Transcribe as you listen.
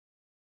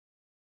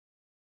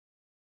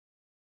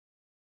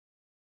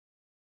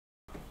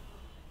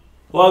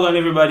Welcome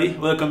everybody,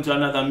 welcome to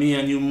another Me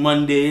and You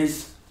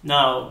Mondays.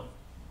 Now,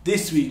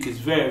 this week is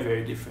very,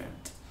 very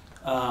different.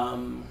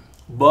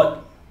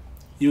 But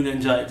you'll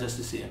enjoy it just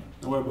the same.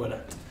 Don't worry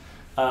about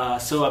that.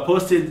 So I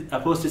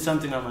posted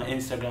something on my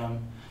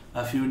Instagram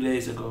a few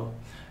days ago,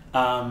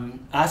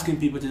 asking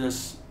people to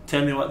just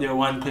tell me what their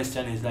one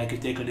question is, like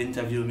if they could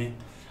interview me,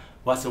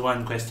 what's the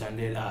one question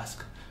they'd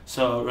ask.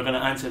 So we're gonna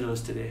answer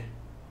those today.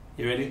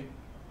 You ready?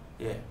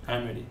 Yeah,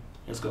 I'm ready.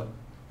 Let's go.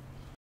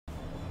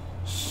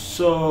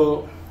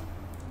 So,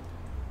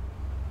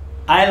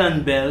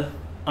 Island Bell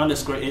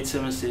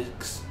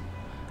 _876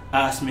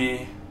 asked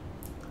me,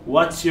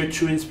 what's your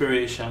true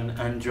inspiration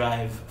and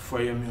drive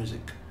for your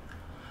music?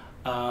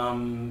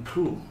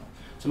 So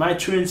my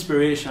true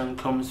inspiration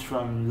comes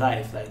from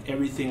life, like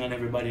everything and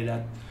everybody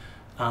that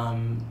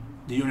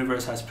the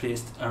universe has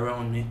placed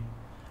around me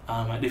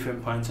at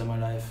different points in my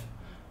life.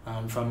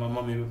 From my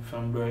mommy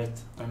from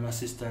birth, and my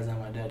sisters and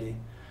my daddy,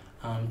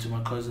 to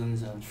my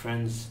cousins and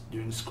friends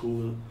during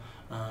school,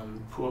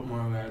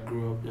 Portmore where I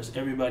grew up. Just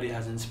everybody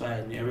has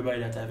inspired me. Everybody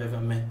that I've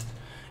ever met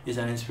is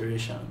an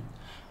inspiration.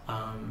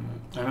 I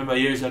remember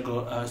years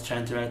ago I was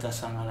trying to write a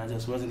song and I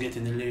just wasn't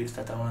getting the lyrics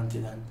that I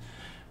wanted, and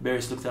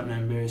Barry looked at me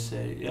and Barry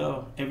said,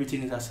 "Yo,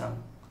 everything is a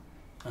song,"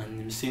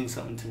 and he sing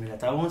something to me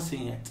that I won't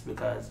sing yet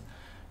because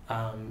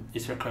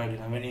it's recorded,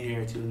 and when you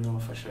hear it you'll know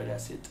for sure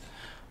that's it.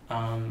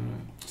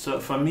 So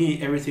for me,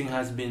 everything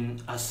has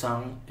been a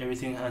song,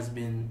 everything has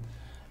been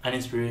an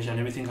inspiration,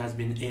 everything has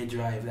been a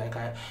drive. Like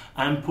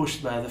I'm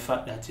pushed by the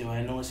fact that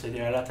I know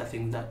there are a lot of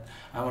things that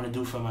I want to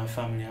do for my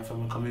family and for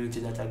my community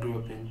that I grew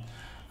up in,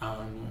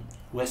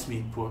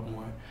 Westmead,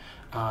 Portmore.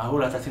 A whole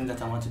lot of things that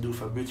I want to do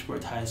for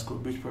Bridgeport High School,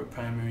 Bridgeport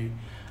Primary,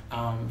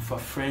 for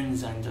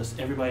friends and just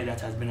everybody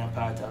that has been a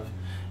part of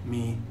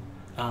me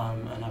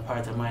and a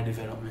part of my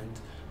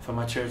development, for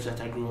my church that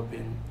I grew up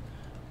in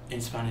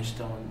Spanish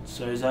Town.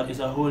 So it's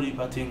a whole heap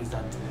of things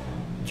that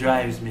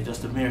drives me.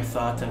 Just the mere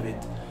thought of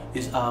it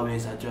is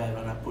always a drive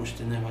and a push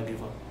to never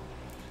give up.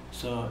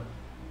 So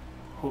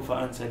hope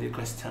I answered the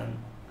question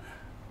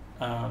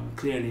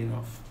clearly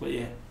enough. But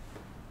yeah,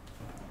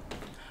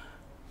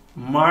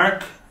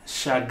 Mark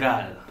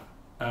Chagall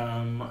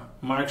on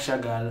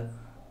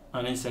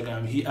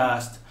Instagram, he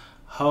asked,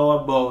 how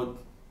about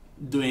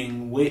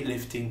doing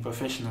weightlifting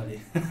professionally?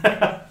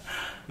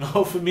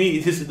 Now for me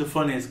this is the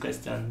funniest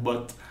question,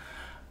 but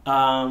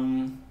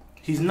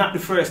he's not the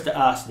first to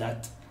ask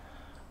that.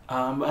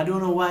 But I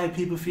don't know why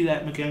people feel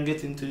like I can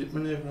get into it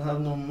when I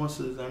have no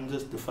muscles. I'm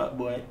just the fat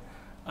boy.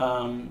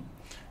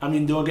 I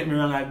mean, don't get me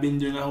wrong, I've been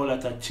doing a whole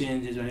lot of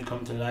changes when it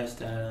comes to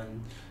lifestyle,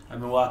 and I've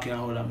been walking a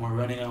whole lot more,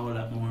 running a whole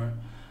lot more,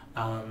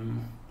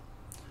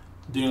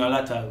 doing a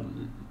lot of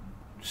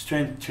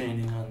strength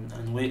training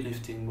and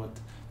weightlifting, but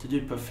to do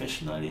it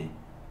professionally,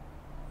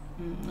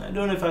 I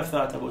don't know if I've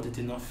thought about it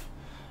enough.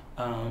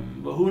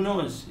 But who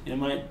knows, you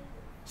might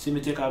see me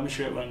take off my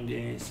shirt one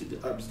day, see the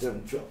abs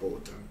then drop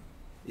out, and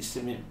you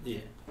see me,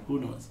 yeah, who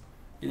knows?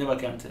 You never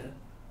can tell.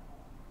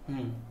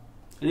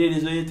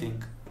 Ladies, what do you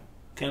think?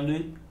 Can do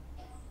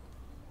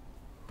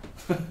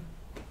it?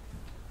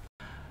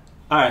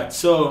 Alright,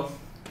 so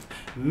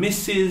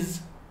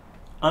Mrs.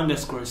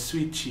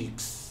 _Sweet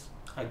Cheeks,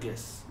 I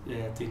guess.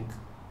 Yeah, I think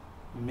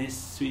Miss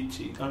Sweet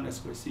Cheek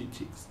 _Sweet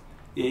Cheeks.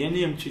 Yeah, your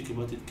name tricky,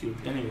 but it's cute.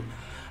 Anyway,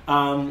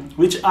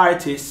 which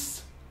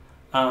artists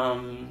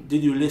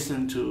did you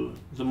listen to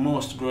the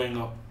most growing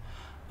up?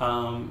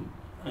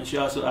 And she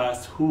also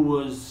asked, who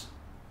was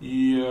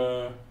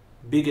your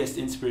biggest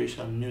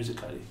inspiration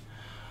musically?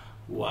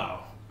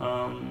 Wow.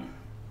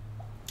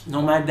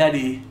 No, my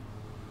daddy,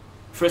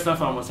 first and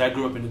foremost, I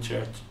grew up in the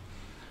church.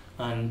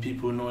 And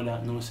people know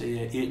that, say,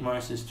 yeah, 8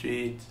 Marcy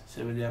Street,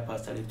 Seventh-day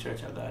Apostolic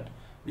Church of God,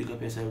 big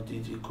up yourself,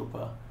 DJ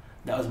Cooper.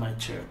 That was my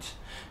church.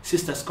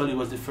 Sister Scully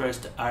was the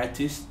first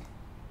artist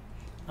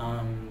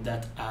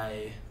that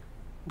I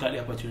got the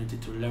opportunity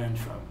to learn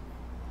from.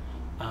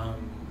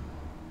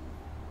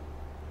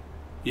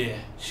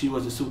 Yeah, she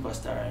was a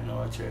superstar in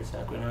our church.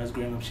 Like when I was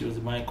growing up, she was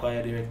my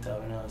choir director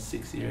when I was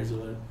 6 years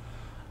old.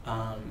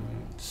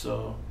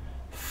 So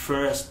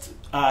first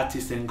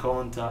artist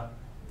encounter,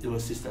 it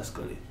was Sister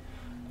Scully.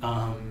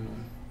 But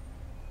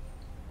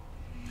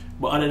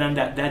other than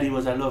that, my daddy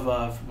was a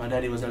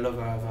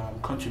lover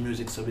of country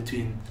music. So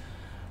between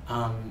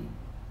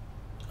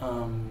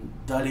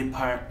Dolly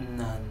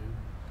Parton and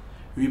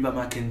Reba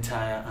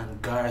McEntire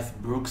and Garth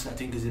Brooks, I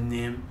think is his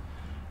name.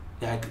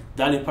 Like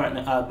Dolly Parton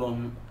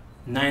album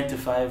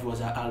 95 was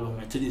her album,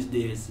 and to this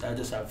day I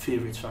just have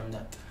favorites from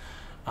that.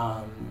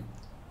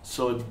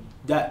 So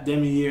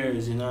them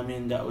years,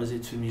 that was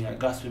it for me, like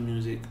gospel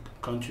music,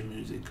 country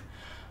music,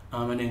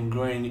 and then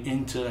growing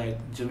into like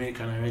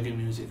Jamaican and reggae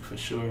music for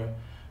sure.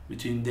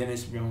 Between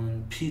Dennis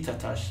Brown, Peter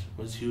Tosh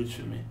was huge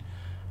for me,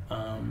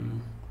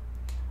 and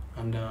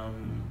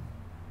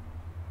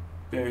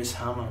Beres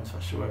Hammond for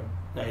sure.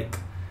 Like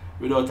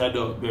without a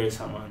doubt, Beres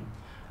Hammond.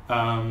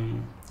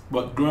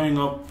 But growing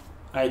up,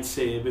 I'd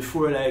say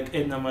before like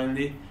Edna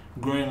Manley,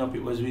 growing up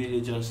it was really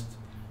just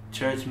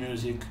church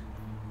music,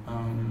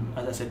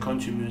 as I said,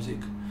 country music,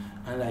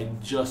 and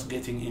like just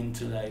getting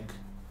into like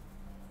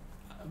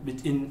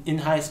in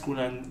high school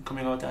and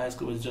coming out of high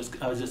school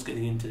I was just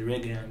getting into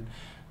reggae and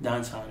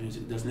dancehall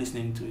music, just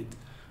listening to it.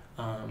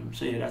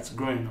 So yeah, that's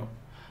growing up.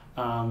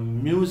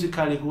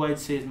 Musically, who I'd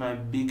say is my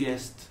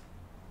biggest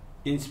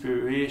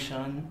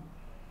inspiration,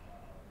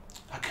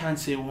 I can't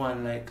say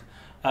one. Like,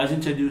 I was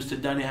introduced to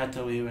Donny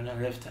Hathaway when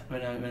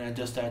I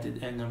just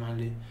started Endom,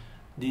 and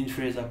Dean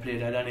Fraser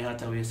played a Donny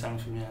Hathaway song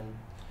for me, and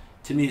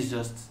to me it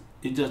just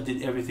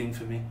did everything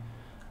for me.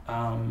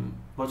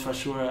 But for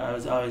sure, I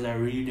was always a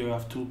reader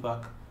of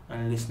Tupac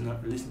and listen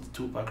to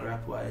Tupac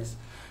rap wise.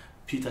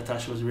 Peter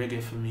Tosh was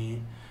reggae for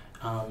me.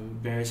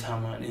 Barry's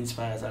Hammond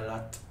inspires a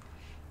lot.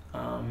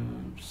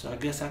 So I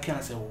guess I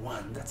can't say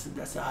one.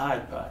 That's a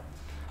hard part.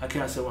 I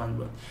can't say one,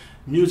 but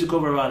music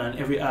overall, and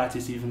every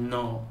artists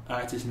now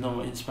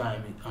inspire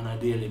me on a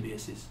daily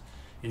basis.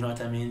 You know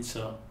what I mean?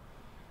 So,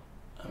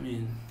 I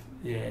mean,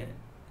 yeah,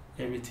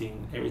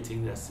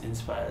 everything that's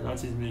inspired.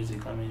 Once it's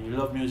music, I mean, we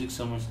love music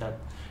so much that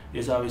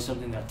there's always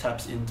something that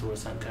taps into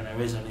us and kind of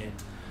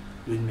resonate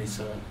with me.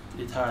 So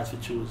it's hard to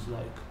choose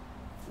like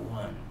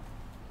one.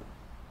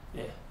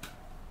 Yeah.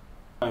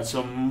 Alright,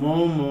 so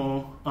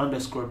Momo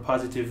 _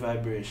 positive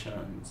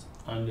vibrations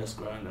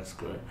 _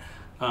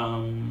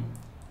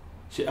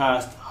 she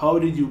asked, how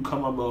did you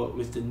come about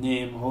with the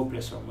name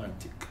Hopeless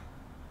Romantic?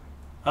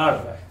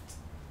 Alright.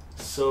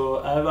 So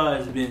I've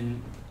always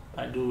been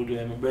a dude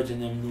where my brethren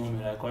them know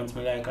me. Like, once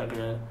I like a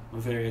girl, I'm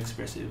very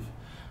expressive.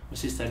 My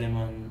sister them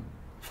and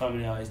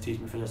family always teach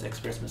me to just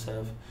express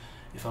myself.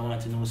 If I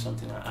want to know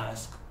something, I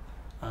ask.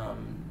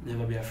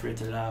 Never be afraid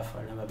to laugh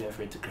or never be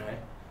afraid to cry.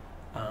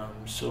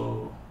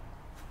 So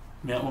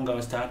me and Unga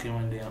was talking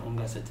one day, and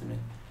Unga said to me,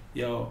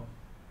 yo,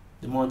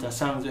 the amount of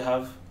songs we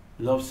have,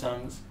 love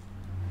songs,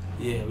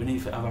 yeah, we need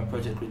to have a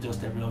project with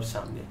just them love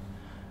songs there.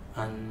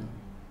 And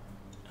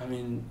I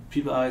mean,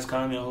 people always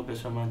call me a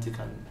hopeless romantic,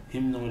 and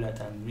him know that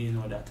and me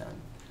know that, and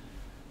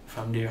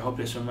from there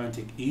Hopeless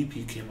Romantic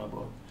EP came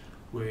about,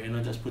 where you're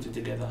not just putting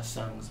together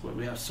songs, but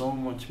we have so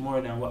much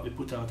more than what we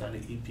put out on the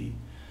EP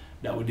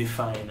that would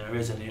define and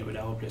resonate with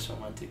a Hopeless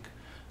Romantic.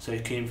 So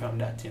it came from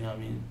that, you know what I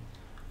mean?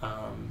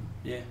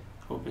 Yeah,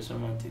 Hopeless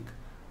Romantic.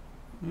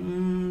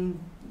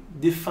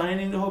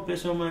 Defining the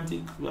Hopeless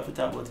Romantic, we have to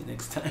talk about it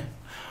next time.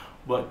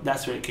 But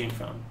that's where it came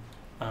from.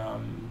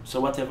 So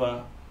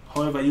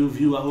however you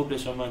view a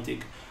hopeless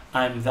romantic,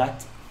 I'm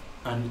that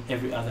and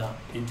every other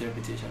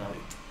interpretation of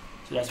it.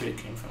 So that's where it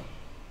came from.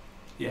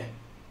 Yeah.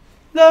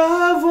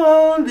 Love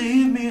won't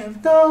leave me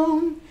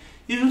alone.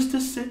 Used to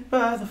sit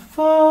by the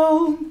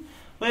phone,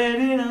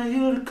 waiting on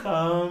you to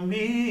call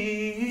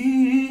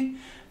me.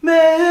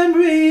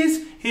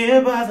 Memories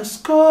here by the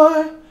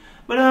score,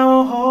 but I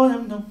won't hold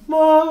them no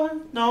more.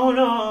 No,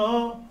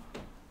 no.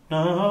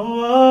 No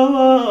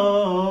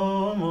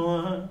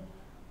more.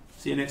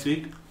 See you next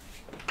week.